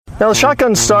Now, the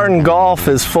shotgun start in golf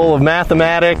is full of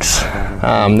mathematics.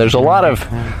 There's a lot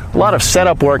of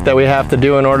setup work that we have to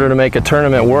do in order to make a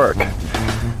tournament work.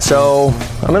 So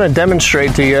I'm going to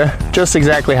demonstrate to you just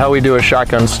exactly how we do a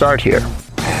shotgun start here.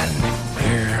 And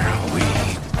here we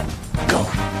go.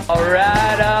 All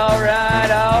right.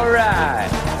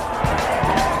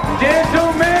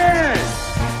 Gentlemen,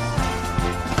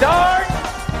 start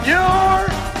your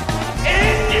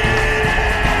engine!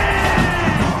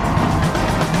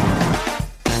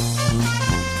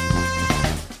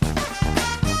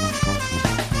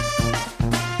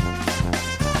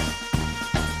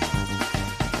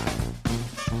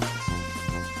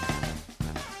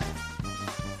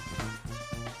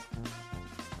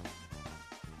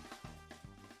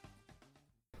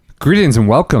 Greetings and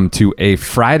welcome to a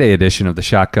Friday edition of the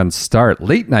Shotgun Start,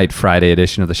 late night Friday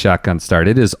edition of the Shotgun Start.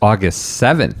 It is August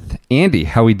 7th. Andy,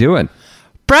 how we doing?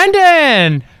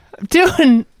 Brendan, I'm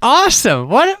doing awesome.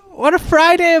 What a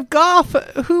Friday of golf.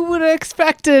 Who would have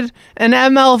expected an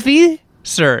MLV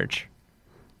surge?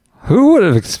 Who would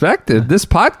have expected? This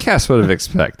podcast would have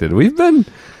expected. We've been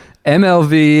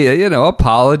MLV,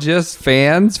 apologists,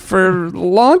 fans for a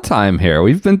long time here.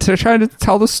 We've been trying to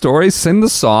tell the story, sing the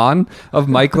song of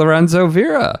Mike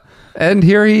Lorenzo-Vera. And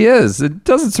here he is. It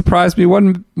doesn't surprise me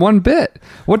one bit.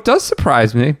 What does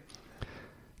surprise me,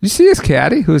 you see his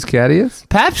caddy? Who his caddy is?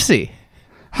 Pepsi.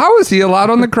 How is he allowed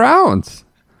on the grounds?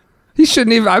 He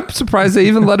shouldn't even. I'm surprised they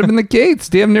even let him in the gates.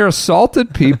 Damn near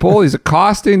assaulted people. He's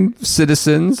accosting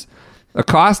citizens,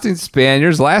 accosting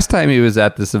Spaniards. Last time he was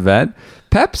at this event,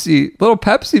 little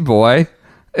Pepsi boy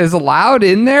is allowed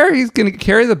in there. He's going to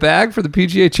carry the bag for the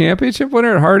PGA Championship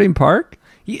winner at Harding Park.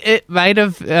 It might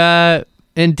have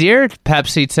endeared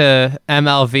Pepsi to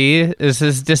MLV is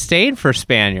his disdain for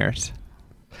Spaniards.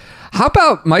 How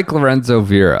about Mike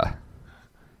Lorenzo-Vera?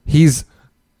 He's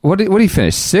what did he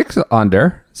finish? 6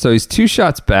 under. So he's 2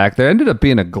 shots back. There ended up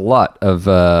being a glut of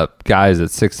guys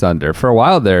at 6 under. For a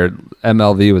while there,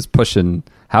 MLV was pushing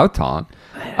Haotong.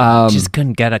 Just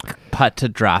couldn't get a putt to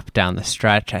drop down the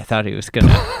stretch. I thought he was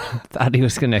gonna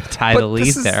tie the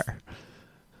lead there.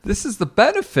 This is the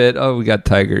benefit. Oh, we got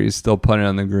Tiger. He's still putting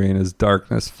on the green as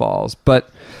darkness falls. But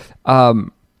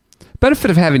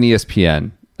benefit of having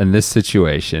ESPN in this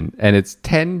situation, and it's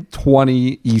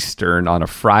 10:20 Eastern on a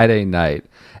Friday night,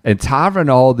 and Tom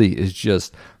Rinaldi is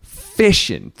just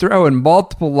fishing, throwing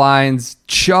multiple lines,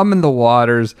 chumming the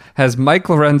waters, has Mike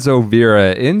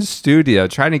Lorenzo-Vera in studio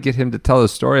trying to get him to tell a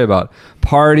story about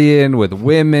partying with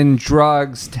women,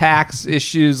 drugs, tax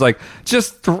issues.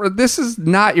 This is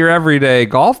not your everyday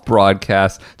golf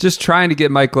broadcast, just trying to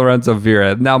get Mike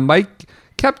Lorenzo-Vera. Now, Mike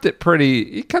kept it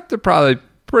probably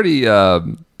pretty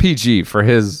PG for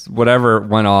his whatever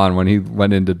went on when he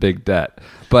went into big debt.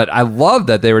 But I love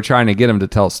that they were trying to get him to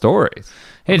tell stories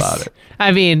about it.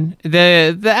 I mean,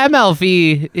 the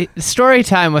MLV story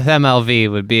time with MLV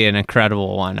would be an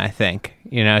incredible one. I think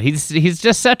he's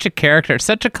just such a character,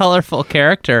 such a colorful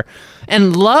character,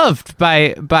 and loved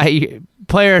by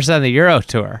players on the Euro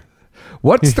Tour.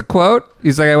 What's the quote?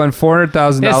 He's like, I went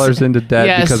 $400,000 into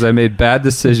debt because I made bad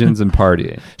decisions and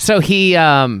partying. So he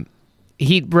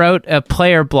wrote a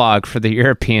player blog for the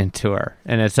European Tour,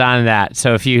 and it's on that.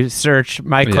 So if you search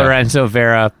Mike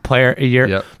Lorenzo-Vera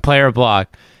player blog,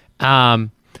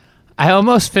 I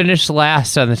almost finished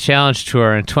last on the Challenge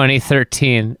Tour in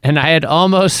 2013, and I had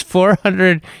almost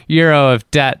 400 euro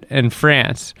of debt in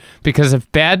France because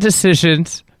of bad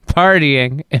decisions,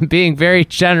 partying, and being very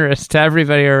generous to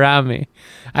everybody around me.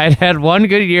 I had one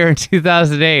good year in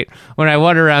 2008 when I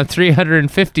won around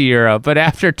 350 euro, but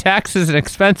after taxes and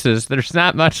expenses, there's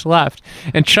not much left.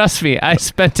 And trust me, I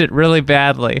spent it really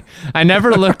badly. I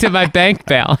never looked at my bank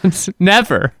balance.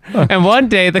 Never. And one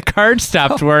day the card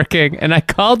stopped working, and I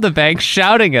called the bank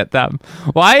shouting at them,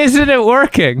 "Why isn't it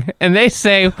working?" And they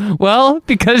say, "Well,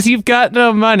 because you've got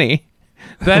no money."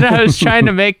 Then I was trying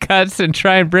to make cuts and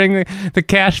try and bring the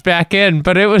cash back in,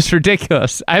 but it was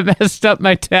ridiculous. I messed up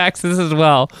my taxes as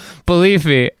well. Believe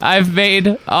me, I've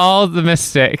made all the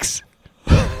mistakes.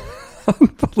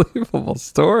 Unbelievable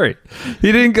story.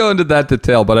 He didn't go into that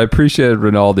detail, but I appreciated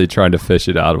Rinaldi trying to fish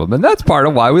it out of him. And that's part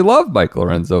of why we love Mike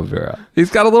Lorenzo-Vera.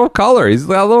 He's got a little color. He's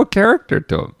got a little character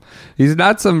to him. He's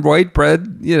not some white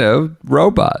bread,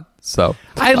 robot. So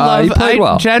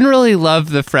I generally love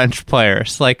the French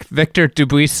players like Victor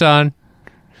Dubuisson.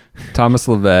 Thomas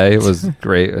LeVay was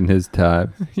great in his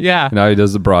time. Yeah. Now he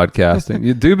does the broadcasting.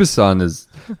 Dubuisson is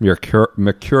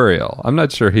mercurial. I'm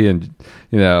not sure he I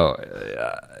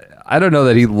don't know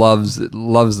that he loves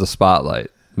the spotlight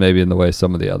maybe in the way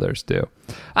some of the others do.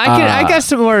 I got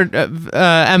some more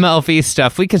MLV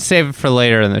stuff. We can save it for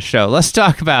later in the show. Let's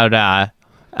talk about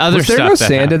other Was there stuff. no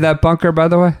sand in that bunker, by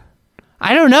the way?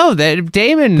 I don't know. That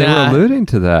Damon. They were alluding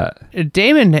to that.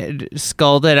 Damon had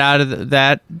sculled it out of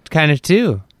that kind of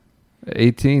too.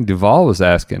 18. Duvall was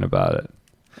asking about it.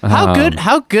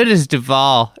 How good is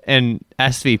Duvall and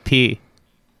SVP?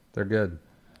 They're good.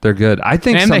 They're good. I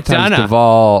think and sometimes McDonough.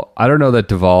 Duvall. I don't know that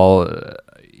Duvall.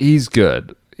 He's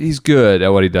good. He's good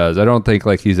at what he does. I don't think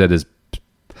like he's at his.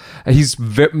 He's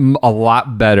a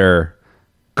lot better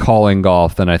calling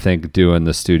golf than I think doing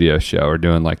the studio show or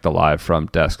doing like the live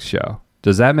front desk show.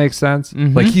 Does that make sense?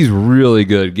 Mm-hmm. Like he's really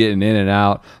good getting in and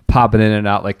out, popping in and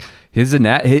out. Like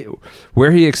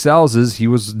where he excels is he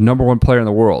was number one player in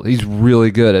the world. He's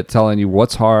really good at telling you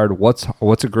what's hard, what's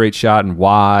a great shot, and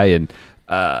why. And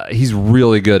he's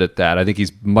really good at that. I think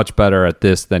he's much better at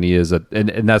this than he is at,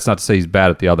 and that's not to say he's bad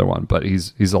at the other one, but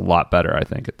he's a lot better, I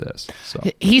think, at this. So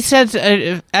he said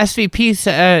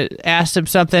SVP asked him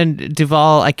something.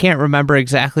 Duvall, I can't remember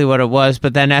exactly what it was,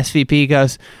 but then SVP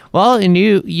goes, "Well, and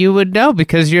you would know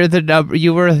because you were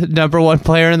the number one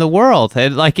player in the world."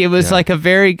 And like it was like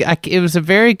it was a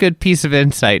very good piece of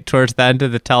insight towards the end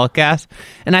of the telecast.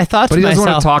 And I thought, but he doesn't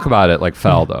want to talk about it like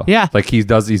Faldo. Yeah, like he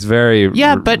does. He's very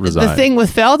but resigned. the thing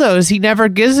with Faldo is he never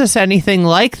gives us anything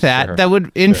like that Sure. that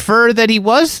would infer that he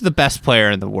was the best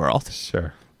player in the world.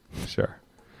 Sure.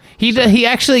 He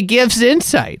actually gives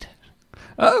insight.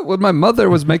 When my mother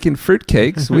was making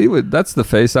fruitcakes, that's the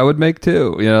face I would make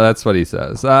too. That's what he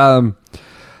says. Okay.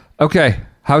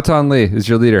 Haotong Lee is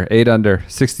your leader. 8 under,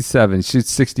 67, shoots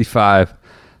 65.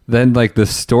 Then like the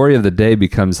story of the day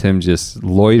becomes him just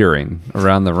loitering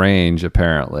around the range,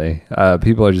 apparently.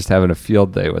 People are just having a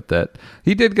field day with it.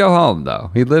 He did go home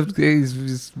though.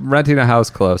 He's renting a house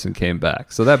close and came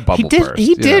back. So that bubble burst.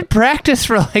 He did practice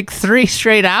for like 3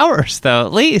 straight hours though,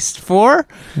 at least 4.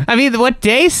 I mean, what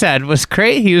Day said was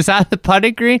great. He was on the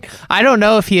putting green. I don't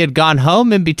know if he had gone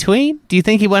home in between. Do you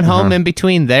think he went home in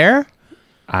between there?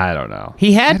 I don't know.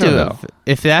 He had to have,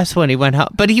 if that's when he went home.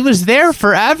 But he was there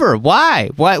forever. Why?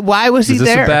 Why was he there?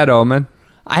 Is this a bad omen?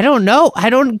 I don't know. I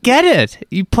don't get it.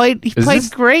 He played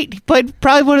great. He played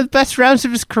probably one of the best rounds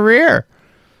of his career.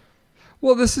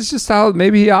 Well, this is just how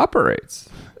maybe he operates.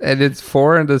 And it's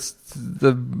foreign to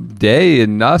the Day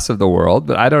and us of the world,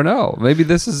 but I don't know. Maybe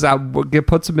this is how it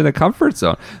puts him in a comfort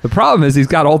zone. The problem is he's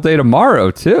got all day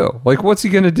tomorrow, too. Like, what's he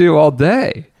going to do all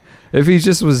day? If he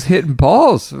just was hitting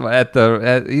balls he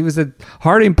was at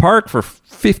Harding Park for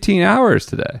 15 hours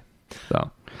today.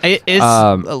 So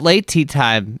it's late tee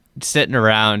time sitting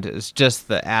around is just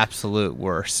the absolute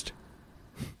worst.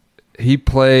 He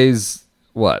plays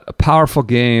a powerful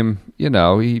game.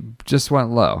 He just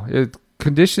went low.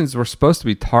 Conditions were supposed to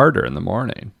be harder in the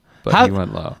morning, but he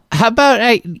went low. How about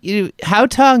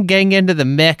Haotong getting into the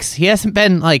mix? He hasn't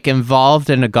been like involved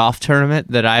in a golf tournament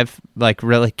that I've like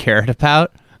really cared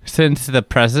about since the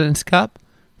President's Cup.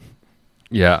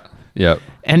 Yeah. Yep.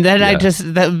 And then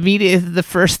the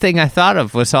first thing I thought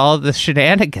of was all the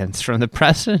shenanigans from the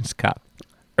President's Cup.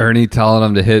 Ernie telling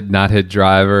him to not hit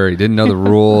driver. He didn't know the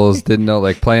rules, didn't know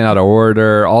like playing out of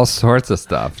order, all sorts of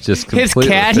stuff. Just completely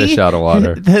fish out of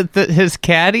water. His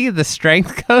caddy, the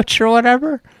strength coach or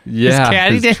whatever. Yeah,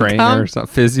 his trainer or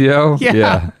something. Physio.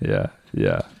 Yeah.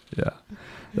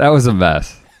 That was a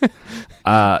mess. He's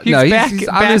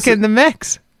back in the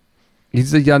mix.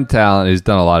 He's a young talent who's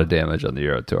done a lot of damage on the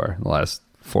Euro Tour in the last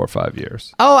 4 or 5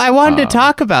 years. Oh, I wanted to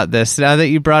talk about this now that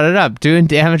you brought it up, doing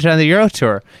damage on the Euro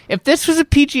Tour. If this was a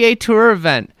PGA Tour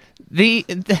event,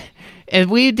 and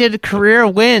we did career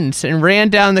wins and ran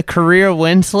down the career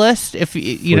wins list, if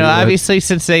obviously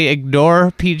since they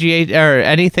ignore PGA or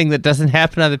anything that doesn't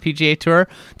happen on the PGA Tour,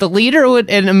 the leader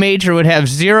in a major would have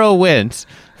 0 wins.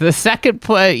 The second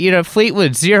play,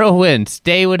 Fleetwood, 0 wins.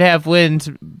 Day would have wins.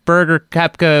 Berger,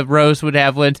 Koepka, Rose would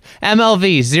have wins.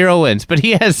 MLV, 0 wins. But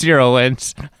he has 0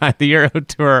 wins on the Euro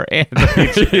Tour and the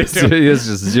PGA Tour. He has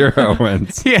just 0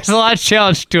 wins. He has a lot of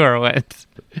Challenge Tour wins.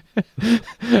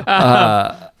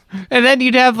 And then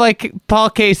you'd have like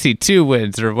Paul Casey, 2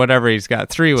 wins or whatever he's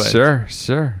got, 3 wins.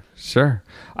 Sure.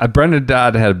 Brendan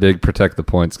Dodd had a big protect the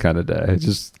points kind of day.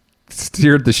 Just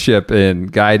steered the ship in,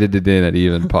 guided it in at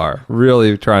even par.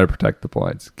 Really trying to protect the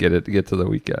points, get to the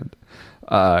weekend.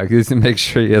 Make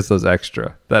sure he has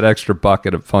that extra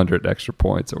bucket of 100 extra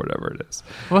points or whatever it is.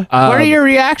 What are your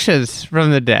reactions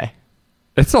from the day?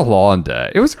 It's a long day.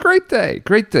 It was a great day.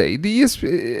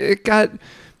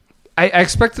 I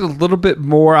expected a little bit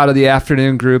more out of the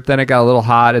afternoon group. Then it got a little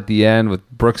hot at the end with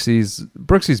Brooksy's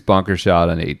bunker shot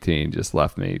on 18 just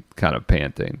left me kind of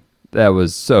panting. That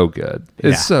was so good.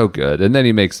 It's so good. And then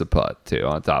he makes the putt too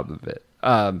on top of it.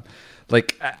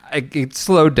 like it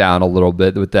slowed down a little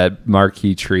bit with that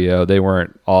marquee trio. They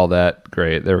weren't all that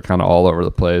great. They were kind of all over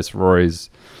the place. Rory's,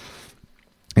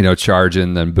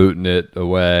 charging, then booting it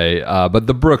away. But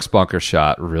the Brooks bunker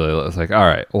shot really was like, all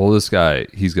right, well, this guy,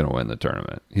 he's going to win the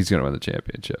tournament. He's going to win the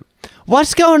championship.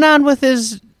 What's going on with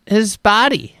his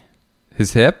body?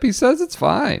 His hip? He says it's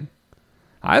fine.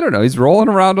 I don't know. He's rolling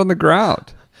around on the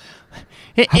ground.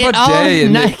 How about Day?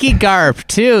 Nike garb,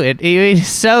 too. He's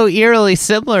so eerily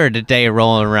similar to Day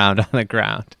rolling around on the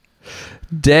ground.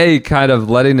 Day kind of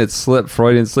letting it slip,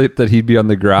 Freudian sleep, that he'd be on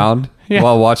the ground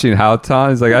while watching Haotong.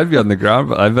 He's like, I'd be on the ground,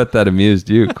 but I bet that amused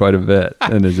you quite a bit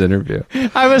in his interview.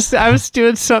 I was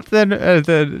doing something,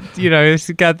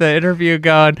 he's got the interview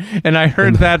going, and I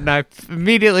heard that, and I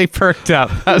immediately perked up.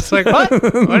 I was like, what?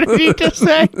 What did he just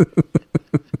say?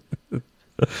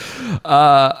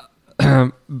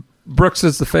 Brooks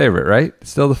is the favorite, right?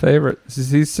 Still the favorite.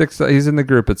 He's in the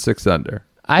group at 6 under.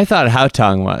 I thought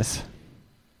Haotong was.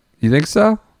 You think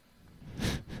so?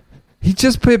 He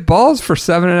just played balls for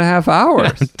 7.5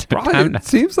 hours. It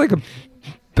seems like a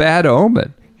bad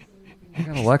omen. I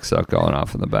got Alexa going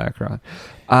off in the background.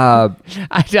 I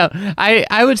don't.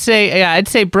 I would say, I'd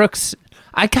say Brooks.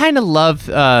 I kind of love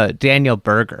Daniel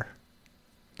Berger.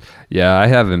 Yeah, I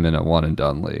have him in a one and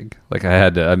done league. Like I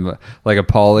had to, I'm like a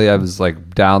Paulie. I was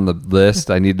like down the list.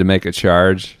 I need to make a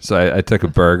charge, so I took a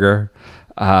Berger.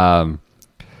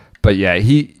 But yeah,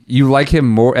 you like him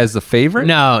more as the favorite?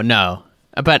 No.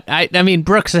 But I mean,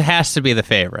 Brooks has to be the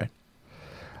favorite.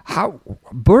 How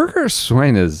Berger's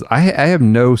swing is? I have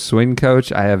no swing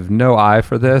coach. I have no eye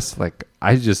for this. Like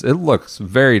it looks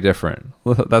very different.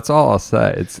 That's all I'll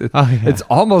say. It's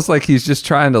almost like he's just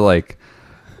trying to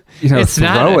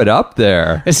throw it up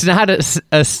there. It's not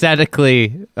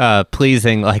aesthetically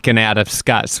pleasing like an Adam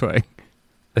Scott swing.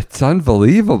 It's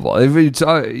unbelievable.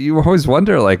 You always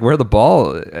wonder where the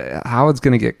ball, how it's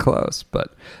going to get close.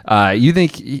 But I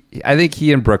think he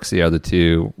and Brooksy are the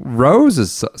two. Rose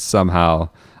is somehow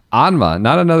Anma.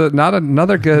 Not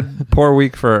another good poor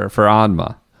week for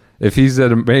Anma. If he's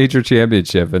at a major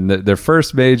championship and their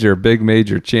first big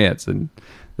major chance, and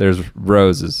there's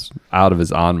Rose is out of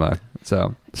his Anma.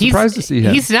 So surprised to see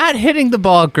him. He's not hitting the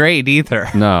ball great either.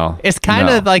 No. It's kind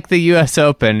of like the U.S.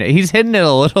 Open. He's hitting it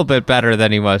a little bit better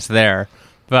than he was there.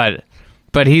 But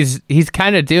he's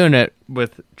kind of doing it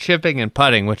with chipping and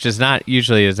putting, which is not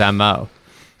usually his MO.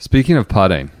 Speaking of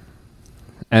putting,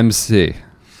 MC,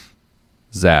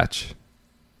 Zach,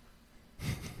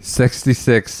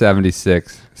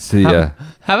 66-76. See ya.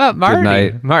 How about Marty? Good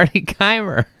night. Marty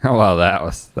Keimer. Oh, well, that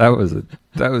was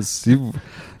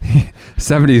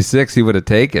 76 he would have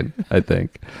taken, I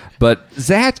think. But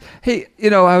Zach, hey,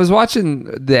 I was watching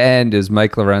the end as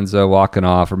Mike Lorenzo walking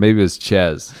off, or maybe it was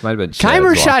Ches. Might have been Ches.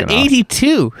 Keimer shot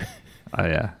 82. Oh,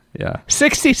 yeah.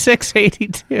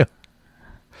 66-82.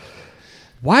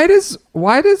 Why does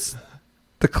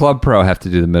the Club Pro have to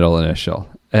do the middle initial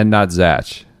and not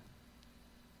Zach?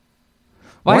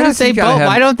 Why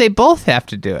don't they both have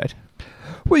to do it?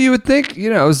 Well, you would think,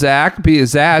 Zach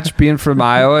being from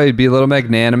Iowa, he'd be a little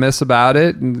magnanimous about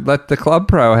it and let the Club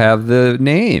Pro have the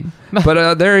name.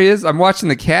 But there he is. I'm watching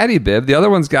the caddy bib. The other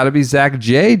one's got to be Zach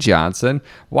J. Johnson.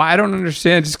 Why? I don't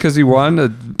understand. Just because he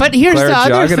won But here's the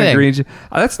other thing.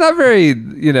 That's not very,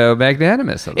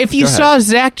 magnanimous. If you saw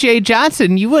Zach J.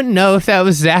 Johnson, you wouldn't know if that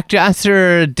was Zach Johnson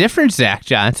or a different Zach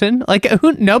Johnson.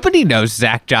 Nobody knows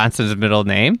Zach Johnson's middle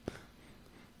name.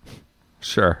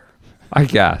 Sure. I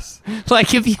guess.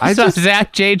 If you saw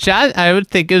Zach J. Johnson, I would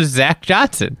think it was Zach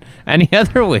Johnson any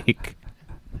other week.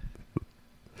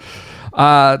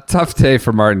 Tough day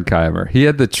for Martin Keimer. He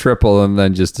had the triple and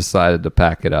then just decided to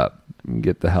pack it up and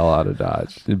get the hell out of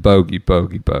Dodge. Bogey.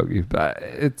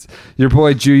 It's your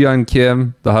boy Ju Young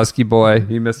Kim, the Husky boy.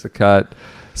 He missed the cut.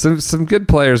 Some good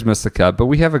players missed the cut, but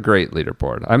we have a great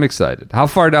leaderboard. I'm excited. How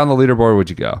far down the leaderboard would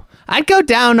you go? I'd go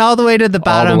down all the way to the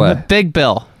bottom. The Big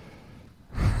Bill.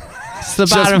 It's the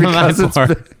bottom of my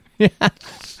board.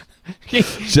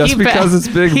 Just because it's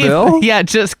Big Bill? Yeah,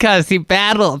 just because he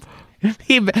battled.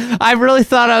 I really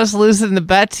thought I was losing the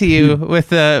bet to you with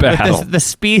the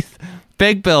Spieth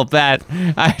Big Bill bet.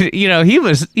 He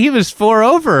was 4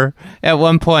 over at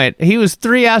one point. He was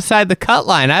 3 outside the cut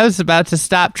line. I was about to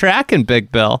stop tracking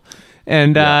Big Bill.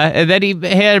 And then he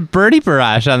had a birdie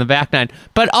barrage on the back nine.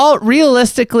 But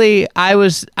realistically, I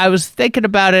was thinking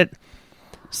about it.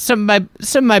 Some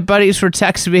of my buddies were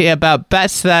texting me about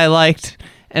bets that I liked,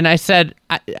 and I said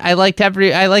I liked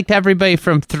everybody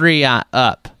from 3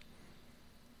 up.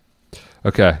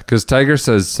 Okay, because Tiger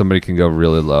says somebody can go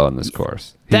really low on this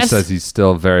course. He says he's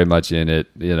still very much in it.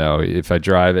 If I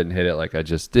drive it and hit it like I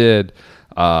just did,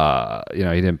 he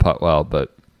didn't putt well,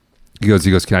 but He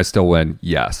goes, can I still win?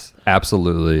 Yes,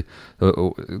 absolutely.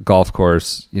 Golf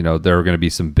course, there are going to be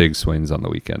some big swings on the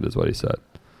weekend, is what he said.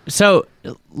 So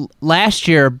last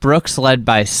year, Brooks led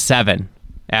by 7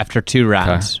 after 2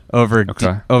 rounds over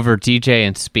DJ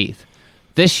and Spieth.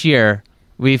 This year,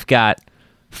 we've got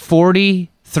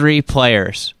 43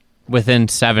 players within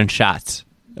 7 shots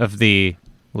of the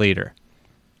leader.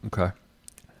 Okay.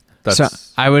 So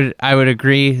I would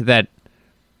agree that,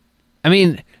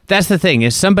 that's the thing,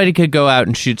 is somebody could go out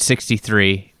and shoot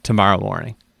 63 tomorrow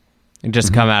morning and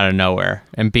just come out of nowhere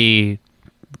and be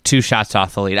 2 shots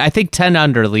off the lead. I think 10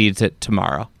 under leads it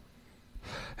tomorrow.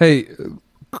 Hey,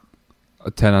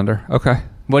 10 under? Okay.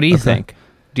 What do you think?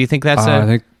 Do you think that's I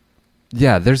think,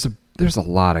 there's a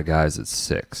lot of guys at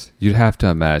 6. You'd have to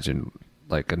imagine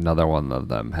like another one of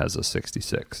them has a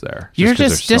 66 there. You're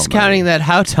just discounting that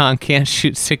Haotong can't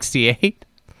shoot 68?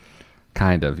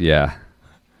 Kind of, yeah.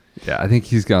 Yeah, I think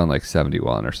he's going like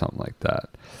 71 or something like that.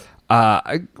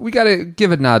 We got to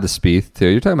give a nod to Spieth, too.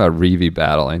 You're talking about Rickie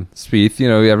battling. Spieth,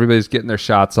 everybody's getting their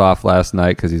shots off last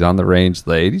night because he's on the range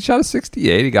late. He shot a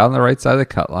 68. He got on the right side of the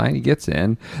cut line. He gets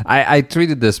in. I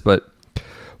tweeted this, but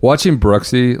watching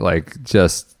Brooksy,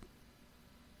 just,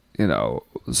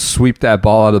 sweep that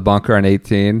ball out of the bunker on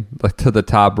 18, like to the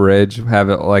top ridge, have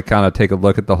it like kind of take a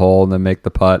look at the hole and then make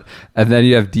the putt. And then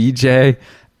you have DJ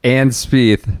and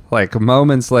Spieth, like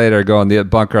moments later, go in the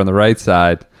bunker on the right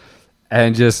side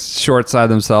and just short side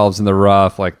themselves in the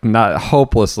rough, like not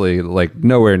hopelessly, like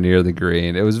nowhere near the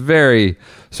green. It was very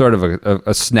sort of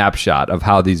a snapshot of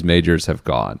how these majors have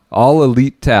gone. All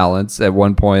elite talents at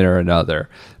one point or another.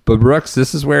 But Brooks,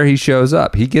 this is where he shows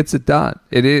up. He gets it done.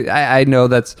 I know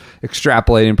that's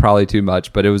extrapolating probably too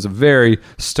much, but it was a very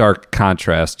stark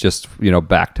contrast, just,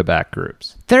 back-to-back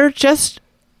groups. There just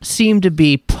seem to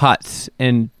be putts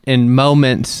in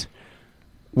moments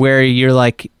where you're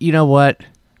like, you know what?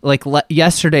 Like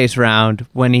yesterday's round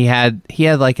when he had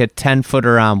like a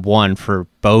 10-footer on 1 for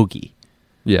bogey.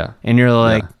 Yeah. And you're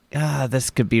like,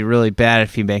 this could be really bad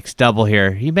if he makes double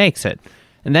here. He makes it.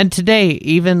 And then today,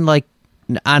 even like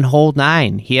on hole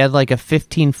 9, he had like a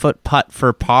 15-foot putt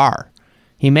for par.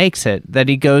 He makes it. Then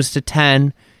he goes to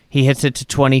 10. He hits it to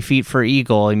 20 feet for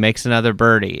eagle. He makes another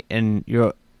birdie. And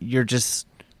you're just,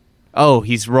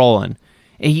 he's rolling.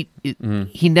 And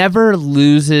he never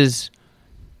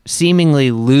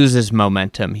seemingly loses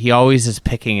momentum. He always is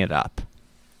picking it up.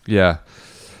 Yeah.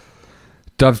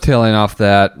 Dovetailing off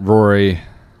that, Rory.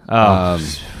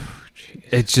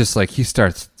 It's just like he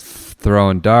starts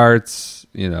throwing darts.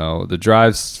 The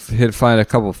drives find a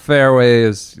couple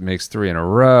fairways. He makes 3 in a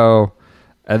row.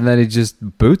 And then he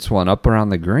just boots one up around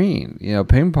the green.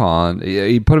 Ping pong.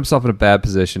 He put himself in a bad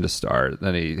position to start.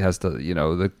 Then he has to,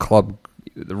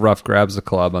 the rough grabs the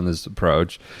club on this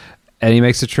approach. And he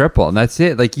makes a triple, and that's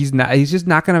it. Like you're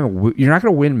not going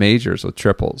to win majors with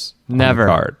triples. Never. On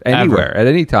the card, anywhere, ever. At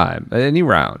any time, at any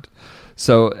round.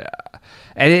 So,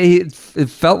 and it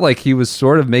felt like he was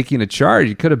sort of making a charge.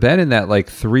 He could have been in that like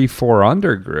 3-4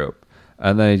 under group,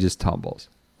 and then he just tumbles.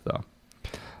 So,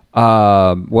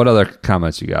 what other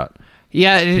comments you got?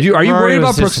 Yeah. Are you worried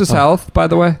about Brooks' health, by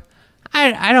the way?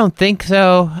 I don't think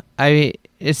so.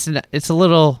 It's a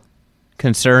little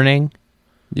concerning.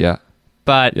 Yeah.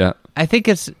 But yeah. I think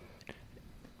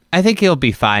he'll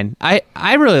be fine.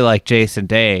 I really like Jason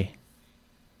Day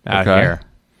out here.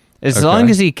 As long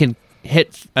as he can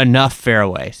hit enough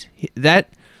fairways.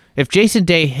 If Jason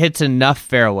Day hits enough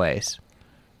fairways,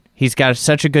 he's got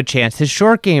such a good chance. His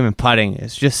short game and putting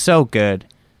is just so good.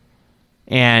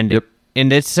 And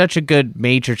it's such a good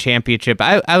major championship.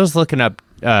 I was looking up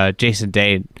Jason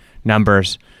Day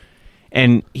numbers,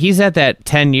 and he's at that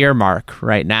 10-year mark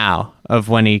right now of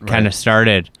when he kind of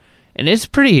started. And it's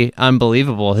pretty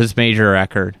unbelievable, his major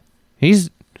record. He's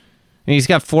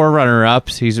got 4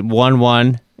 runner-ups. He's won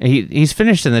 1. He's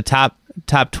finished in the top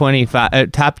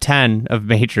 25, top 10 of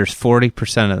majors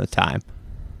 40% of the time.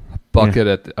 Bucket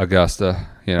at Augusta,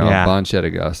 a bunch at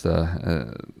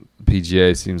Augusta.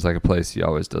 PGA seems like a place he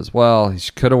always does well. He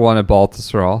could have won at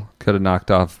Baltusrol. Could have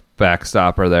knocked off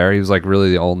Backstopper there. He was like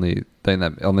really the only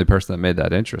person that made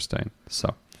that interesting.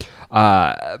 So,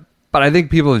 but I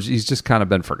think he's just kind of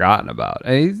been forgotten about.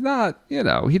 And he's not,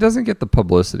 he doesn't get the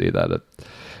publicity that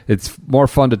it's more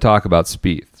fun to talk about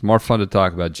Spieth. It's more fun to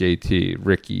talk about JT,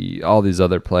 Rickie, all these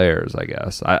other players, I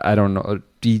guess. I don't know,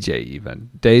 DJ even.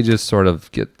 Day just sort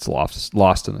of gets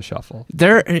lost in the shuffle.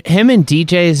 Him and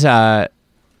DJ's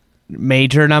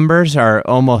major numbers are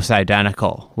almost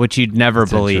identical, which you'd never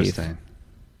believe.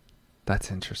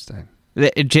 That's interesting.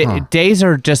 Days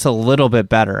are just a little bit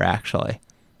better, actually.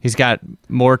 He's got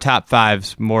more top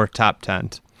 5s, more top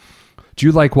 10s. Do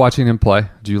you like watching him play?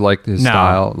 Do you like his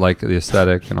style, like the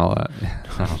aesthetic and all that?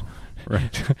 No.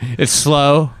 Right. It's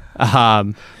slow.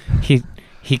 He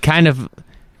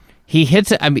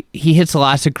hits. I mean, he hits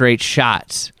lots of great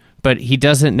shots, but he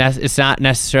doesn't. It's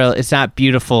not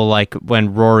beautiful like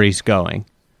when Rory's going.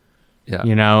 Yeah.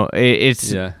 You know,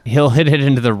 he'll hit it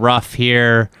into the rough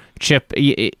here, chip.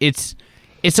 It's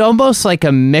almost like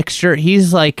a mixture.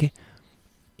 He's like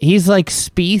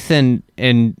Spieth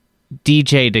and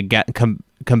DJ to get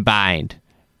combined,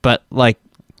 but like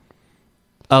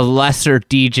a lesser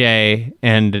DJ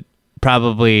and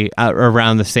probably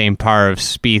around the same par of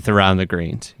Spieth around the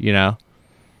greens. You know.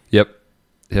 Yep.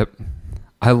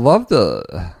 I love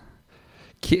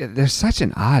there's such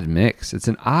an odd mix. It's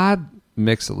an odd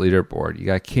mix of leaderboard. You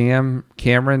got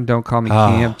Cameron, don't call me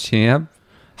Cam Champ.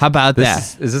 How about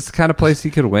that? Is this the kind of place he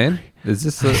could win? Is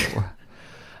this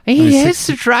he hits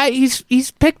the drive.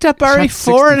 He's picked up already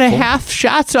 4.5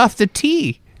 shots off the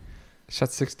tee.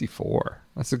 Shot 64.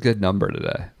 That's a good number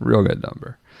today. Real good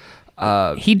number.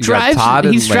 He's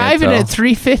driving at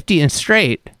 350 and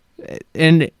straight.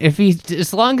 And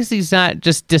as long as he's not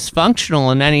just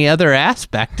dysfunctional in any other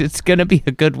aspect, it's going to be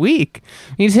a good week.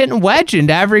 He's hitting wedge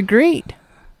into every green.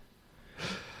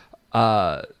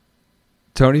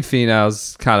 Tony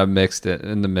Finau's kind of mixed it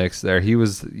in the mix there. He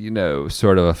was,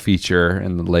 sort of a feature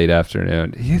in the late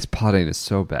afternoon. His putting is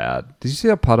so bad. Did you see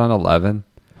that putt on 11?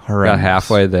 Horrendous. Got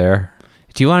halfway there.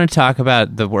 Do you want to talk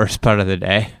about the worst putt of the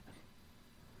day?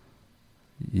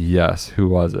 Yes. Who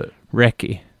was it?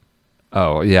 Rickie.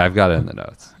 Oh, yeah, I've got it in the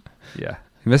notes. Yeah.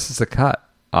 He misses a cut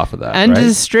off of that, Ends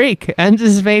his streak. Ends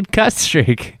his made cut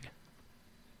streak.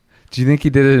 Do you think he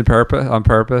did it on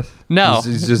purpose? No.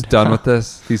 He's just done with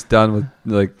this? He's done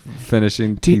with,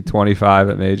 finishing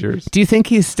T25 at majors? Do you think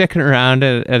he's sticking around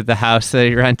at the house that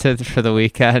he rented for the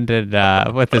weekend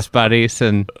and with his buddies,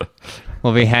 and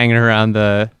we'll be hanging around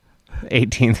the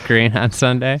 18th green on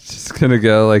Sunday? Just going to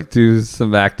go, do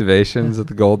some activations at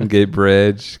the Golden Gate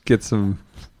Bridge,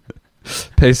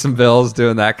 pay some bills,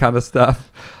 doing that kind of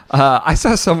stuff. I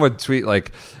saw someone tweet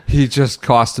he just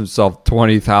cost himself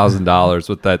 $20,000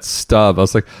 with that stub. I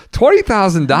was like,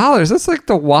 $20,000? That's like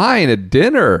the wine at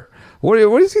dinner. What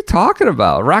is he talking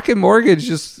about? Rocket Mortgage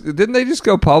didn't they just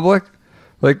go public?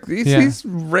 He's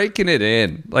raking it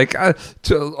in.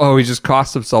 He just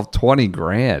cost himself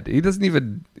 $20,000. He doesn't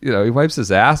even, he wipes his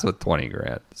ass with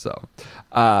 $20,000. So,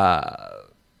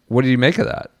 what did you make of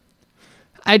that?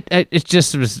 It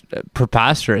just was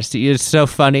preposterous. It's so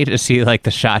funny to see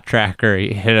the shot tracker.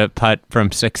 He hit a putt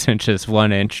from 6 inches,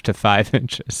 1 inch to 5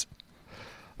 inches.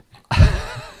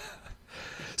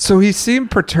 So he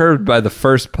seemed perturbed by the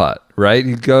first putt, right?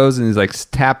 He goes and he's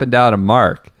tapping down a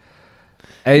mark.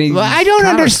 And I don't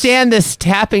understand this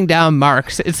tapping down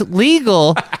marks. It's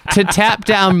legal to tap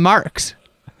down marks.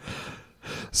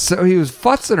 So he was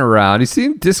futzing around. He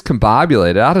seemed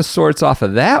discombobulated, out of sorts off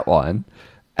of that one.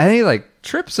 And he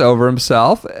trips over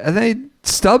himself, and then he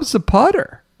stubs the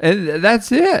putter, and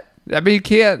that's it. I mean, you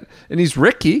can't. And he's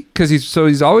Rickie, because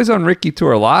he's always on Rickie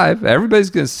Tour Live. Everybody's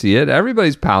going to see it.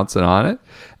 Everybody's pouncing on it.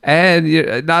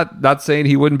 And not saying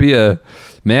he wouldn't be a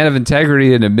man of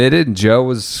integrity and admit it. And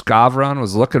Scavron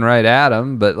was looking right at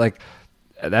him, but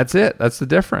that's it. That's the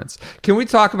difference. Can we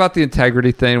talk about the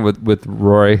integrity thing with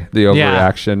Rory? The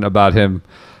overreaction about him,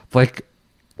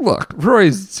 Look,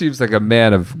 Rory seems like a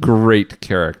man of great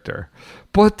character,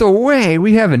 but the way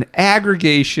we have an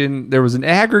aggregation, there was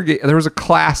a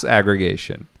class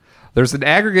aggregation. There's an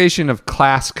aggregation of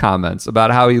class comments about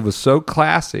how he was so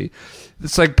classy.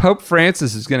 It's like Pope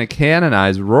Francis is going to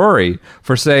canonize Rory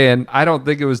for saying, I don't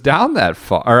think it was down that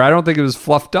far, or I don't think it was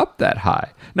fluffed up that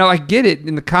high. Now, I get it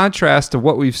in the contrast to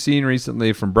what we've seen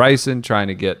recently from Bryson trying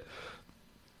to get,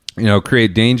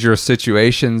 create dangerous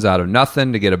situations out of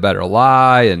nothing to get a better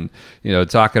lie, and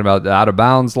talking about the out of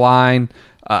bounds line.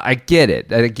 I get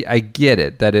it. I get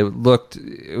it that it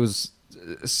was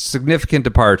a significant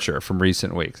departure from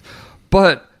recent weeks,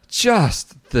 but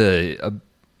just the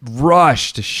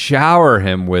rush to shower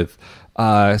him with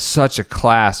such a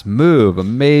class move,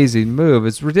 amazing move.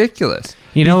 It's ridiculous.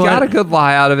 He got a good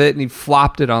lie out of it, and he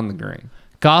flopped it on the green.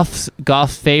 Golf's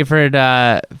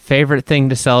favorite thing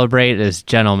to celebrate is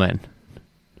gentlemen.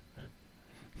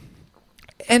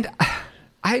 And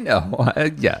I know,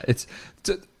 it's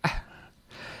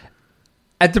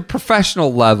at the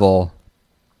professional level,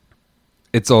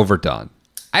 it's overdone.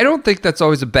 I don't think that's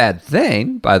always a bad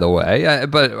thing, by the way,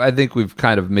 but I think we've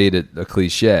kind of made it a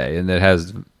cliche, and it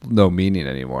has no meaning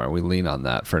anymore, and we lean on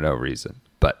that for no reason.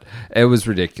 But it was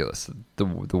ridiculous, the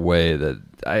way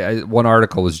that one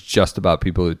article was just about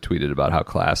people who tweeted about how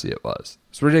classy it was.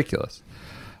 It's ridiculous.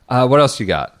 What else you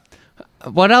got?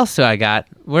 What else do I got?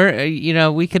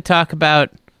 We could talk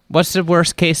about what's the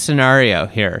worst case scenario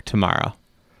here tomorrow.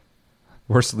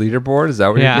 Worst leaderboard? Is that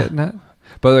what you're getting at?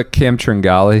 But Cam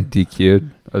Tringali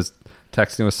DQ'd. I was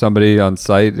texting with somebody on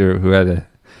site who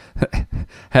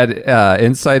had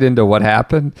insight into what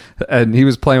happened, and he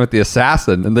was playing with the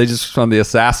assassin, and they just found the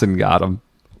assassin got him,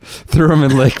 threw him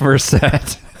in Lake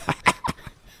Merced.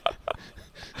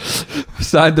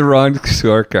 Signed the wrong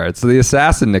scorecard, so the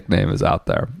assassin nickname is out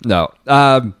there. No,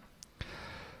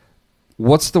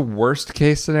 what's the worst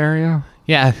case scenario?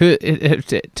 Yeah,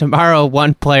 tomorrow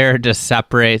one player just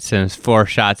separates and is 4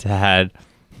 shots ahead.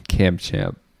 Cam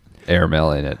Champ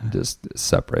airmailing it, just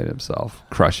separating himself,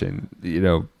 crushing,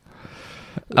 beating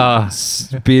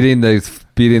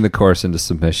the course into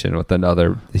submission with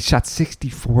another. He shot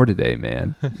 64 today,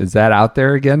 man. Is that out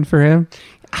there again for him?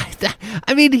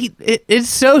 I mean, it's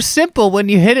so simple when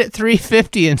you hit it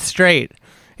 350 and straight.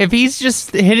 If he's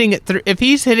just hitting it, if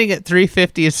he's hitting it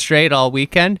 350 and straight all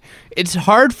weekend, it's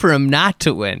hard for him not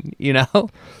to win.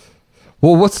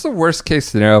 Well, what's the worst case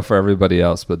scenario for everybody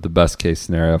else, but the best case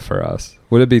scenario for us?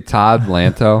 Would it be Todd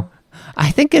Lanto? I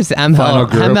think it's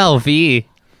MLV.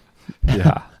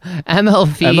 Yeah,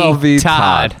 MLV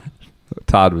Todd.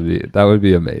 Todd would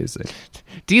be amazing.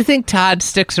 Do you think Todd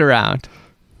sticks around?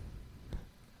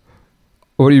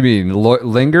 What do you mean?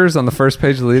 Lingers on the first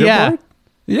page of the leaderboard?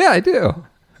 Yeah, I do.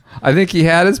 I think he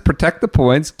had his protect the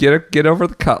points, get over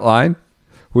the cut line,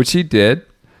 which he did.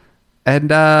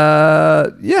 And,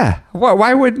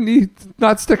 why wouldn't he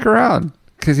not stick around?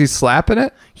 Because he's slapping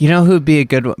it? You know who would be a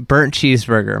good one? Burnt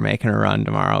Cheeseburger making a run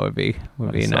tomorrow would be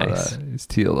nice. He's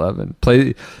T11.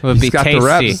 He's got tasty. The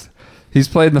reps. He's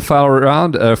played in the final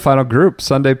round, final group,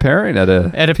 Sunday pairing at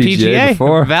a PGA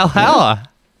before. Valhalla.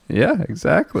 Yeah,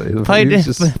 exactly.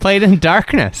 Played in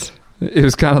darkness. It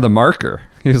was kind of the marker.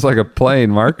 He was like a playing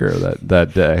marker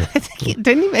that day. I think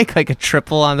didn't he make like a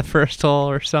triple on the first hole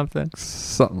or something?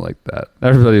 Something like that.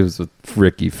 Everybody was with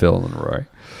Rickie, Phil, and Rory.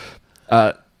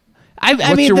 I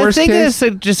mean, the thing is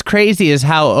just crazy is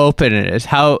how open it is,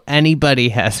 how anybody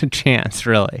has a chance,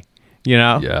 really.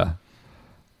 Yeah.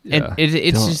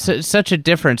 It's just such a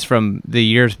difference from the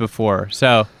years before.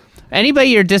 So, anybody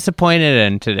you're disappointed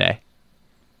in today?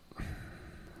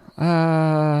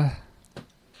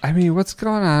 I mean, what's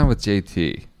going on with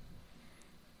JT?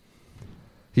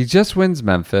 He just wins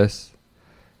Memphis.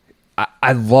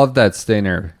 I love that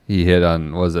stinger he hit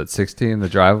on, was it 16, the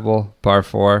drivable, par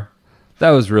 4? That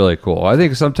was really cool. I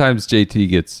think sometimes JT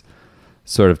gets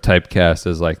sort of typecast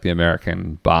as like the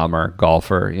American bomber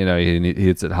golfer. He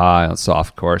hits it high on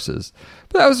soft courses.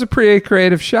 But that was a pretty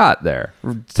creative shot there.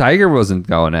 Tiger wasn't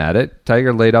going at it.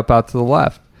 Tiger laid up out to the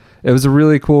left. It was a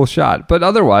really cool shot. But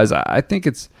otherwise, I think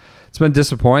it's been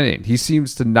disappointing. He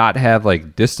seems to not have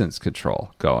like distance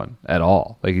control going at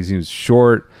all. Like he seems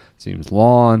short, seems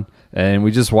long, and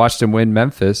we just watched him win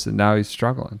Memphis, and now he's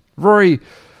struggling. Rory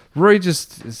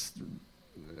just is.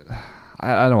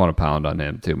 I don't want to pound on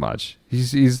him too much.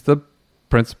 He's the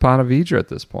Prince Pontevedra at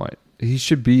this point. He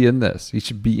should be in this. He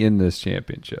should be in this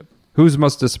championship. Who's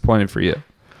most disappointed for you?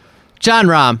 Jon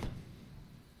Rahm.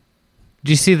 Did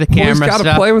you see the camera stuff? He's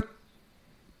got to play with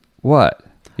what?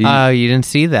 Oh, you didn't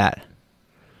see that.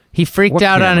 He freaked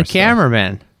out on a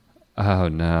cameraman. Oh,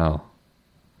 no.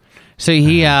 So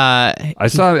he... I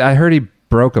heard he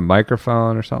broke a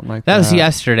microphone or something like that. That was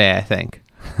yesterday, I think.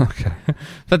 Okay.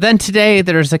 But then today,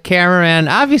 there's a cameraman.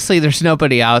 Obviously, there's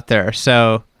nobody out there,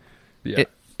 so... Yeah.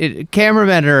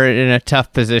 Cameramen are in a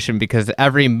tough position because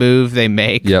every move they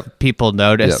make, people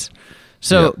notice. Yep.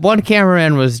 So one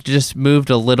cameraman was just moved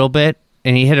a little bit,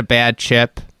 and he hit a bad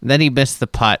chip. Then he missed the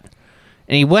putt.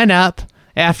 And he went up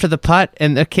after the putt,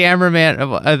 and the cameraman,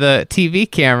 the TV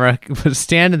camera, was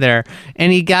standing there,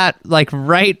 and he got like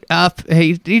right up.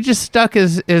 He just stuck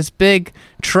his big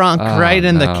trunk right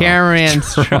in the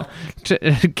cameraman's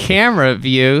camera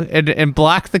view and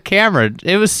blocked the camera.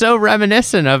 It was so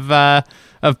reminiscent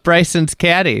of Bryson's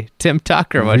caddy, Tim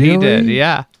Tucker, what he did.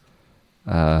 Yeah.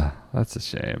 That's a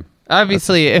shame.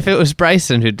 Obviously, if it was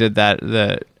Bryson who did that,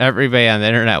 everybody on the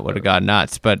internet would have gone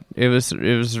nuts. But it was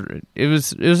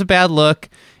a bad look,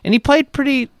 and he played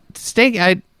pretty stink.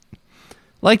 I'd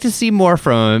like to see more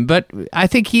from him, but I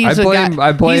think he's a guy.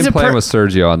 I blame playing with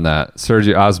Sergio on that.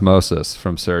 Sergio osmosis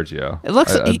from Sergio. I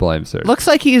blame Sergio. Looks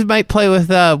like he might play with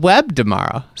Webb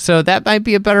tomorrow, so that might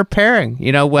be a better pairing.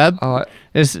 Webb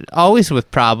is always with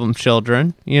problem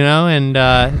children, and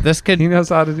this could. He knows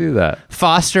how to do that.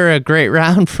 Foster a great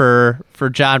round for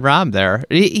Jon Rahm there.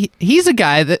 He's a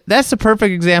guy that's a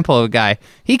perfect example of a guy.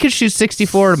 He could shoot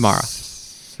 64 tomorrow.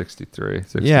 63,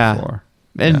 64. Yeah.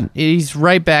 And he's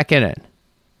right back in it.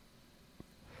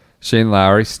 Shane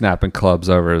Lowry snapping clubs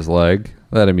over his leg.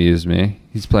 That amused me.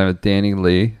 He's playing with Danny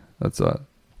Lee. That's a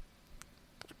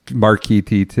marquee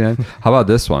T10. How about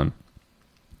this one?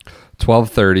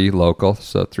 12:30 local,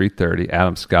 so 3:30.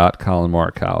 Adam Scott, Colin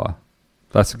Morikawa.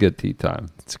 That's a good tee time.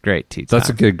 It's a great tee time. That's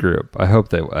a good group. I hope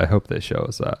they show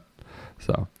us that.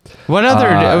 So what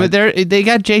other? They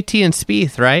got JT and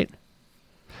Spieth, right?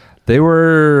 They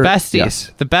were besties.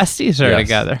 Yes. The besties are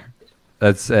together.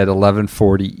 That's at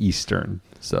 11:40 Eastern.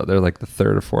 So they're like the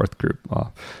third or fourth group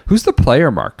off. Who's the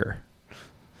player marker?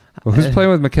 Well, who's playing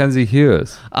with Mackenzie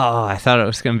Hughes? Oh, I thought it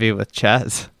was going to be with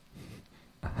Ches.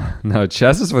 No,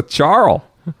 Ches is with Charles.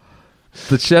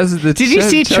 Did you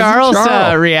see Charles'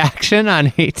 reaction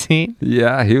on 18?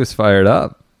 Yeah, he was fired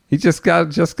up. He just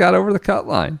got over the cut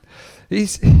line.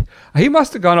 He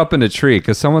must have gone up in a tree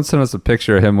because someone sent us a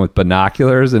picture of him with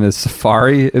binoculars and his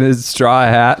safari in his straw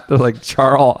hat. They're like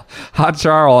hot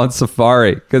Charles on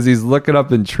safari because he's looking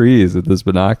up in trees with his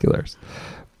binoculars.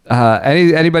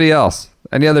 Anybody else?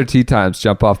 Any other tee times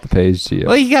jump off the page to you?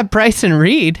 Well, you got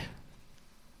Bryson-Reed.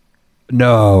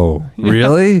 No,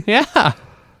 really? Yeah.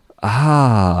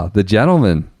 The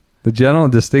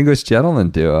distinguished gentleman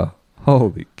duo.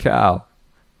 Holy cow.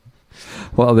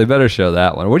 Well, they better show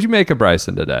that one. What'd you make of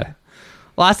Bryson today?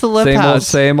 Lots of lip house.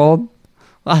 Same old?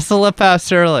 Lots of lip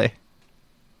house early.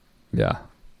 Yeah.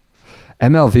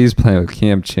 MLV's playing with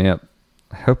Cam Champ.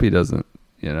 I hope he doesn't,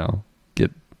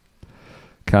 get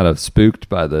kind of spooked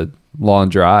by the long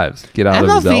drives. Get out of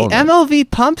his element.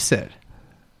 MLV pumps it.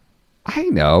 I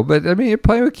know, but I mean, you're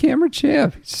playing with Cameron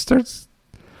Champ. He starts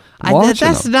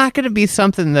that's not going to be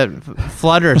something that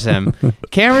flutters him.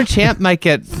 Cameron Champ might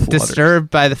get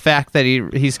disturbed by the fact that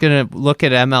he's going to look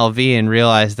at MLV and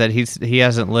realize that he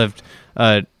hasn't lived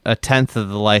a tenth of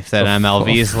the life that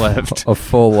MLV's lived. A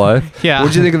full life? Yeah.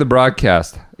 What'd you think of the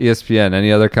broadcast? ESPN,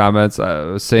 any other comments?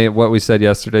 Saying what we said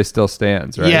yesterday still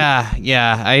stands, right?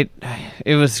 Yeah.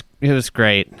 It was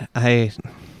great. I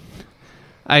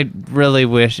really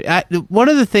wish... one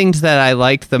of the things that I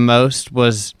liked the most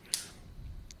was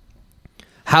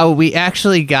how we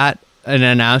actually got an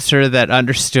announcer that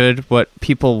understood what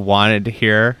people wanted to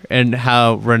hear, and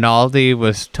how Rinaldi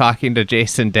was talking to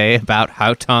Jason Day about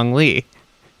Haotong Lee,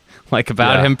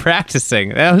 him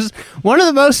practicing. That was one of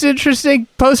the most interesting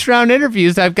post-round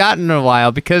interviews I've gotten in a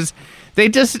while, because they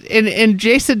just, and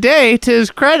Jason Day, to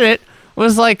his credit,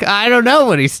 was like, I don't know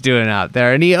what he's doing out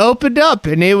there. And he opened up,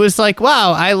 and it was like,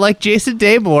 wow, I like Jason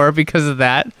Day more because of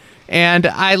that. And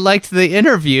I liked the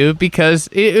interview because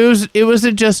it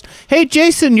wasn't just, hey,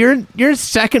 Jason, you're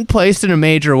second place in a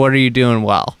major. What are you doing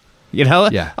well?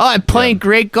 Yeah. Oh, I'm playing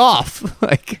great golf.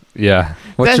 Yeah.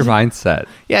 What's your mindset?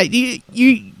 Yeah.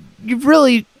 You've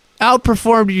really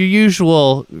outperformed your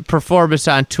usual performance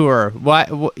on tour. Why?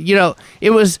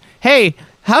 It was, hey,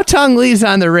 Haotong Lee's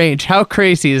on the range. How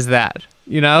crazy is that?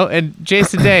 And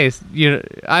Jason Day,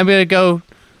 I'm going to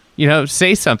go,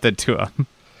 say something to him.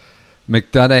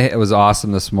 McDonough was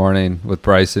awesome this morning with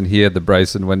Bryson. He had the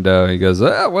Bryson window. He goes,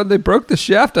 when they broke the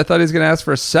shaft, I thought he was going to ask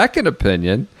for a second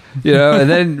opinion, and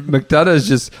then McDonough is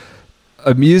just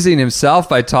amusing himself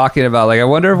by talking about, I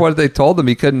wonder what if they told him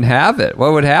he couldn't have it.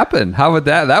 What would happen? How would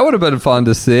that would have been fun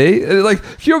to see. Can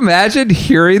you imagine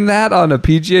hearing that on a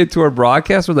PGA Tour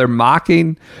broadcast where they're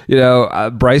mocking,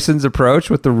 Bryson's approach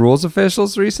with the rules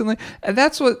officials recently? And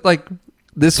that's what,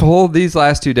 these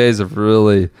last 2 days have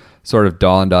really sort of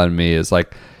dawned on me, is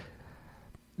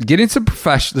getting some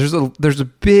professional. There's a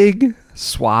big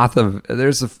swath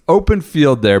there's an open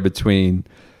field there between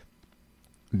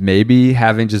maybe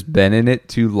having just been in it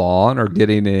too long, or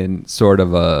getting in sort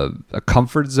of a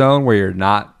comfort zone where you're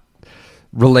not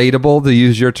relatable, to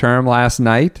use your term last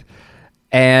night,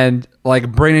 and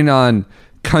bringing on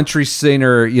country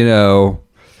singer,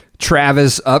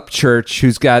 Travis Upchurch,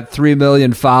 who's got 3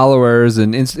 million followers,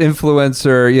 and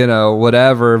influencer,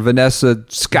 whatever, Vanessa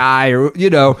Sky, or,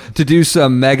 to do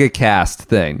some mega cast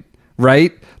thing,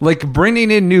 right?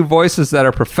 Bringing in new voices that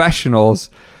are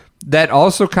professionals, that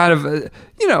also kind of,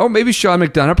 maybe Sean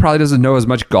McDonough probably doesn't know as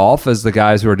much golf as the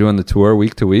guys who are doing the tour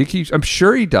week to week. I'm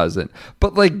sure he doesn't,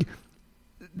 but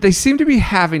they seem to be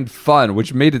having fun,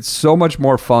 which made it so much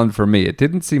more fun for me. It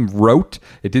didn't seem rote.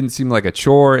 It didn't seem like a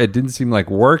chore. It didn't seem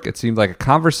like work. It seemed like a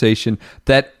conversation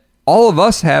that all of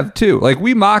us have too.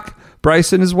 We mock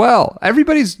Bryson as well.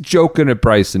 Everybody's joking at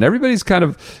Bryson. Everybody's kind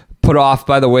of put off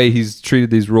by the way he's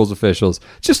treated these rules officials.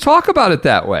 Just talk about it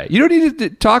that way. You don't need to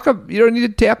talk. You don't need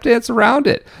to tap dance around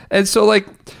it. And so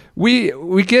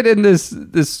we get in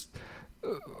this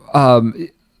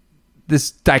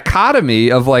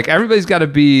dichotomy of everybody's got to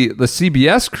be the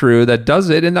CBS crew that does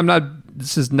it, and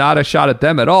this is not a shot at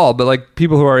them at all, but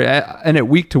people who are in it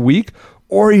week to week,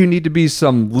 or you need to be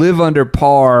some live under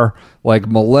par, like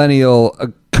millennial,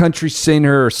 a country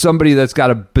singer, or somebody that's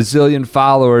got a bazillion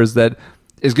followers that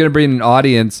is going to bring an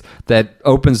audience that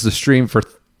opens the stream for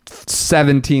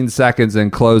 17 seconds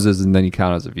and closes, and then you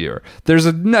count as a viewer. There's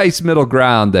a nice middle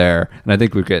ground there, and I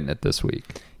think we're getting it this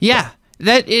week. Yeah,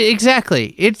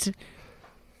 exactly. It's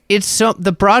so,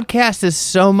 the broadcast is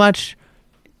so much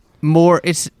more.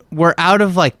 We're out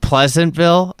of like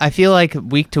Pleasantville. I feel like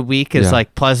week to week is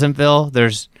like Pleasantville.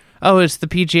 It's the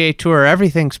PGA Tour.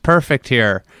 Everything's perfect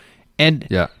here, and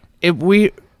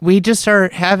we just are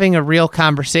having a real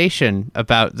conversation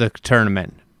about the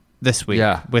tournament this week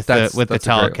with the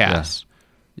telecast.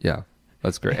 Yeah,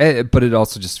 that's great. But it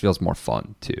also just feels more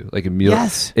fun too. Like it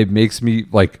makes me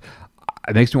like.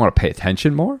 It makes me want to pay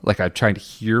attention more. Like I'm trying to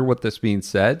hear what this being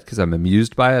said because I'm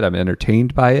amused by it. I'm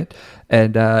entertained by it.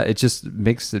 And it just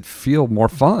makes it feel more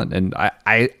fun. And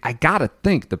I got to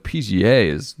think the PGA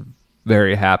is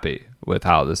very happy with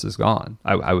how this has gone,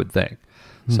 I would think.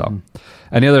 So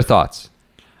any other thoughts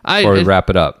before we wrap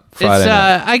it up? Friday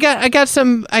night. I got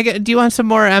some. Do you want some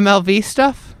more MLV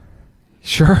stuff?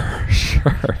 Sure.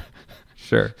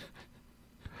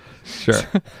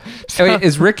 Wait,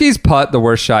 is Rickie's putt the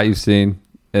worst shot you've seen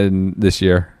in this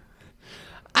year?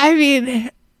 I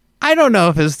mean, I don't know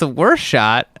if it's the worst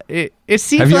shot. It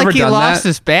seems like he lost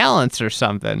his balance or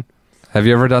something. Have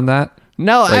you ever done that?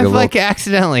 No, I've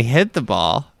accidentally hit the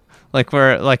ball. Like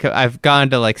I've gone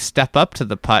to like step up to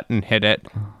the putt and hit it.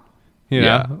 You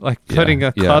know, like putting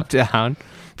a club down.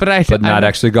 But not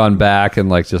actually gone back and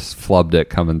like just flubbed it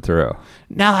coming through.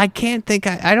 No, I can't think.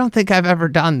 I don't think I've ever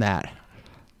done that.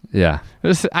 Yeah.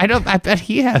 I bet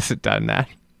he hasn't done that.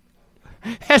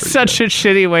 That's such a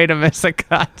shitty way to miss a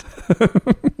cut.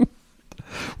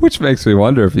 Which makes me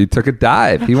wonder if he took a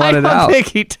dive. He wanted out. I don't think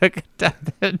he took a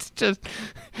dive. It's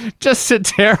just a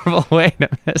terrible way to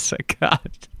miss a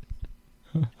cut.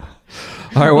 All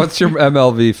right, what's your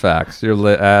MLV facts? Your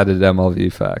added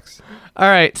MLV facts. All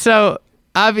right, so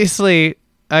obviously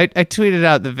I tweeted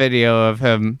out the video of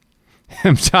him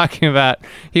talking about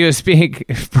he was being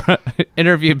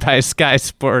interviewed by Sky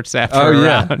Sports after a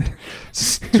round.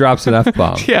 Drops an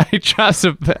F-bomb. Yeah, he drops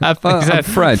a F-bomb. I'm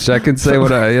French. I can say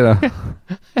what And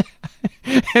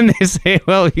they say,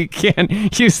 well, you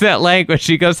can't use that language.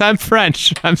 He goes, I'm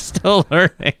French. I'm still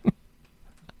learning.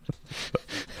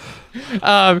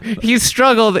 He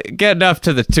struggled getting up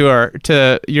to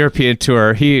the European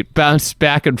tour. He bounced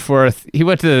back and forth. He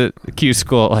went to the Q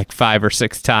school like 5 or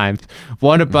 6 times,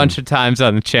 won a bunch of times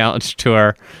on the Challenge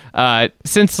Tour.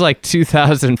 Since like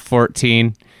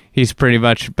 2014, he's pretty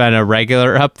much been a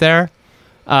regular up there.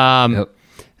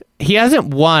 He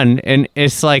hasn't won, and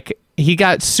it's like he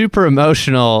got super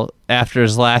emotional after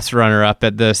his last runner-up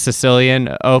at the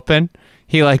Sicilian Open.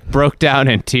 He like broke down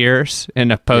in tears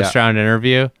in a post-round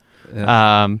interview.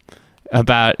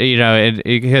 About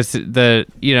because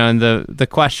the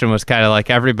question was kind of like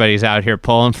everybody's out here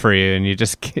pulling for you and you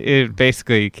just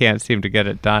basically you can't seem to get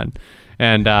it done,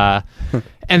 and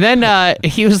then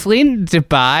he was leading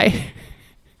Dubai,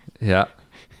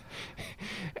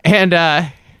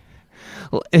 and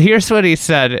here's what he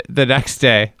said the next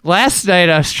day: last night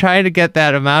I was trying to get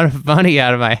that amount of money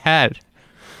out of my head,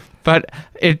 but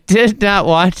it did not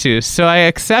want to, so I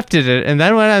accepted it and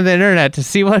then went on the internet to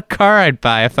see what car I'd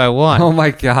buy if I won. Oh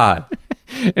my God.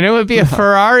 And it would be a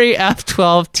Ferrari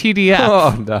F12 TDF.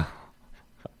 Oh, no.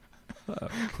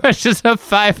 Which is a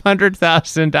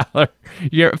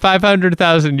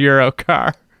 $500,000 euro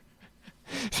car.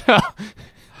 So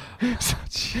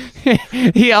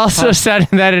he also said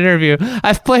in that interview,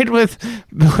 I've played with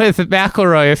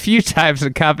McIlroy a few times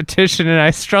in competition and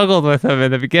I struggled with him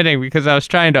in the beginning because I was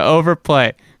trying to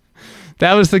overplay.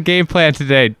 That was the game plan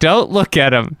today. Don't look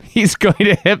at him. He's going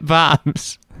to hit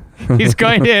bombs. He's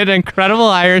going to hit incredible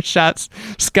iron shots,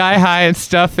 sky high and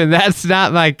stuff, and that's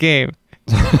not my game.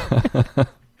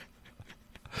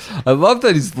 I love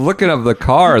that he's looking up the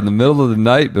car in the middle of the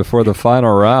night before the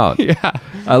final round. Yeah.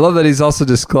 I love that he's also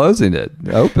disclosing it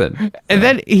open. And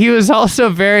then he was also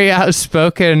very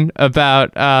outspoken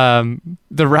about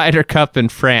the Ryder Cup in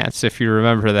France, if you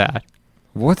remember that.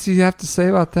 What do you have to say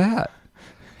about that?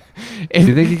 Do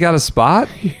you think he got a spot?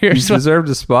 He deserved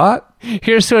a spot?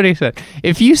 Here's what he said.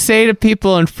 If you say to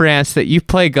people in France that you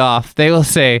play golf, they will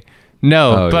say,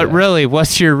 no, really,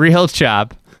 what's your real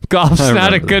job? Golf's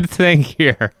not a good thing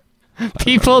here.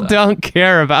 People don't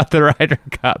care about the Ryder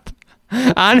Cup.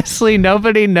 Honestly,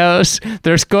 nobody knows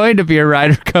there's going to be a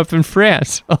Ryder Cup in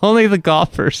France. Only the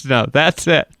golfers know. That's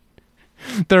it.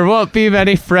 There won't be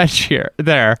many French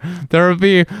there. There will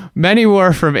be many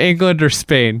more from England or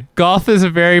Spain. Golf is a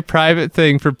very private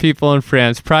thing for people in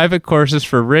France. Private courses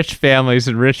for rich families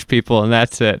and rich people, and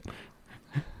that's it.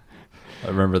 I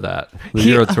remember that. The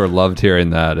Euro Tour loved hearing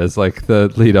that as like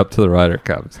the lead up to the Ryder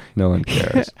Cup. No one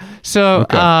cares. So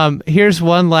here's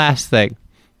one last thing.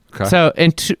 Okay. So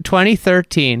in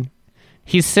 2013,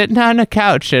 he's sitting on a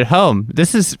couch at home.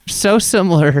 This is so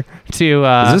similar to...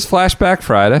 is this Flashback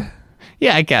Friday?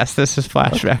 Yeah, I guess this is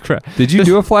Flashback Friday. Did you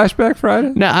do a Flashback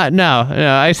Friday? No.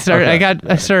 I started.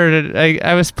 Okay.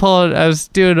 I was pulling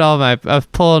all my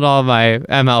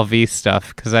MLV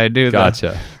stuff because I knew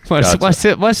Gotcha.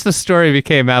 Once the story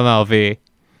became MLV.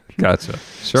 Gotcha.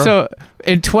 Sure. So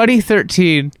in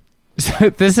 2013,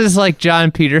 this is like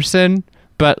John Peterson,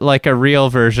 but like a real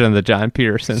version of the John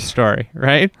Peterson story,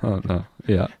 right? Oh no.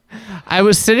 Yeah. I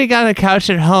was sitting on a couch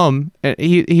at home, and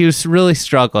he was really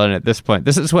struggling at this point.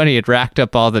 This is when he had racked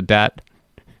up all the debt.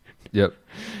 Yep.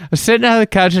 I was sitting on the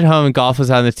couch at home, and golf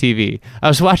was on the TV. I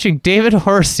was watching David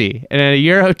Horsey in a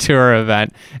Euro Tour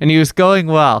event, and he was going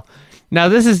well. Now,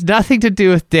 this has nothing to do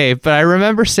with Dave, but I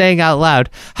remember saying out loud,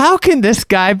 how can this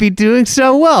guy be doing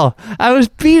so well? I was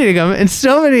beating him and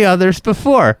so many others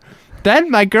before.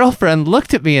 Then my girlfriend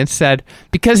looked at me and said,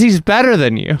 because he's better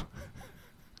than you.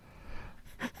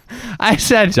 I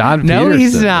said, John no, Peterson,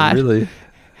 he's not. Really?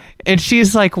 And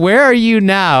she's like, where are you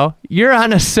now? You're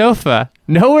on a sofa,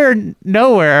 nowhere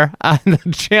on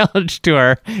the Challenge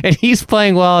Tour, and he's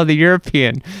playing well on the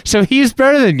European. So he's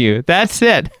better than you. That's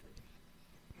it.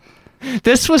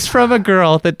 This was from a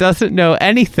girl that doesn't know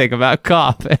anything about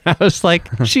golf. And I was like,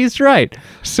 she's right.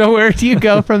 So where do you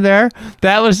go from there?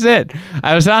 That was it.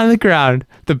 I was on the ground,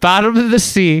 the bottom of the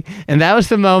sea, and that was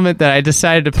the moment that I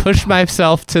decided to push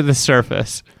myself to the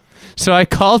surface. So I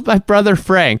called my brother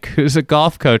Frank, who's a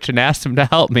golf coach, and asked him to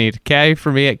help me to caddy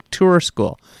for me at tour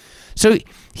school. So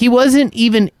he wasn't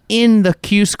even in the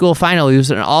Q school final. He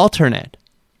was an alternate.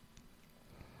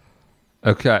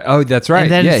 Okay. Oh, that's right.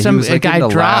 And then he was a like guy in the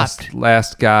dropped.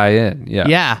 last guy in. Yeah.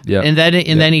 Yeah. Yep. And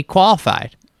then he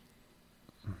qualified.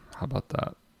 How about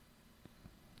that?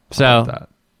 So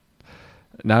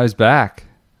now he's back.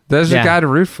 There's a guy to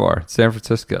root for. San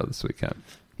Francisco this weekend.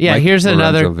 Yeah. Mike Here's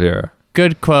another Lorenzo-Vera.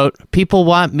 good quote. People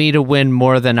want me to win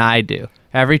more than I do.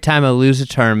 Every time I lose a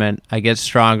tournament, I get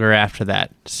stronger after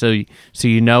that. So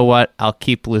you know what? I'll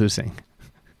keep losing.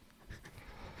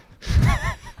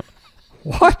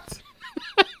 What?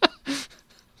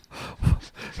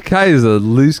 Guy is a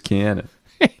loose cannon.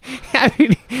 I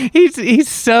mean, he's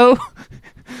so...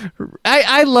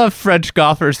 I love French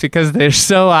golfers because they're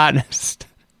so honest.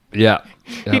 Yeah.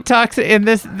 Yep. He talks in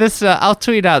this I'll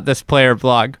tweet out this player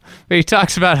blog, but he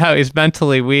talks about how he's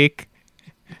mentally weak.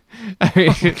 I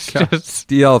mean, it's just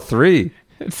DL3.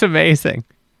 It's amazing.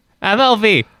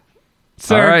 MLV.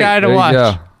 It's our All right, guy to there you watch.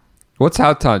 go. What's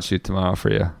Haotong shoot tomorrow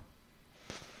for you?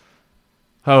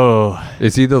 Oh,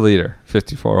 Is he the leader?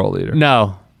 54-hole leader?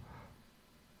 no.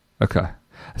 Okay.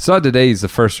 I saw today he's the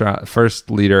first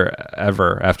leader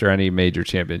ever after any major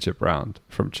championship round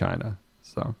from China.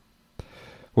 So,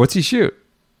 what's he shoot?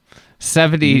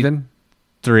 73. Even?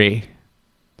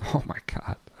 Oh my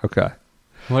God. Okay.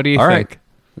 What do you All think?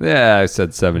 right. Yeah, I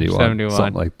said 71. 71.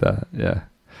 Something like that. Yeah.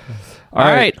 All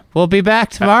right. We'll be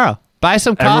back tomorrow. Buy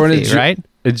some coffee, right?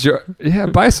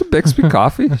 Buy some Bixby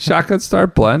coffee. Shotgun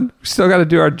Start Blend. We still got to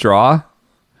do our draw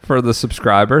for the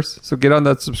subscribers. So get on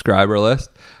that subscriber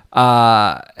list.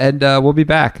 And we'll be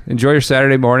back. Enjoy your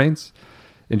Saturday mornings.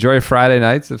 Enjoy your Friday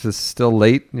nights if it's still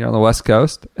late and you're on the West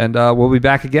Coast. And we'll be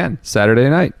back again Saturday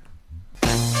night.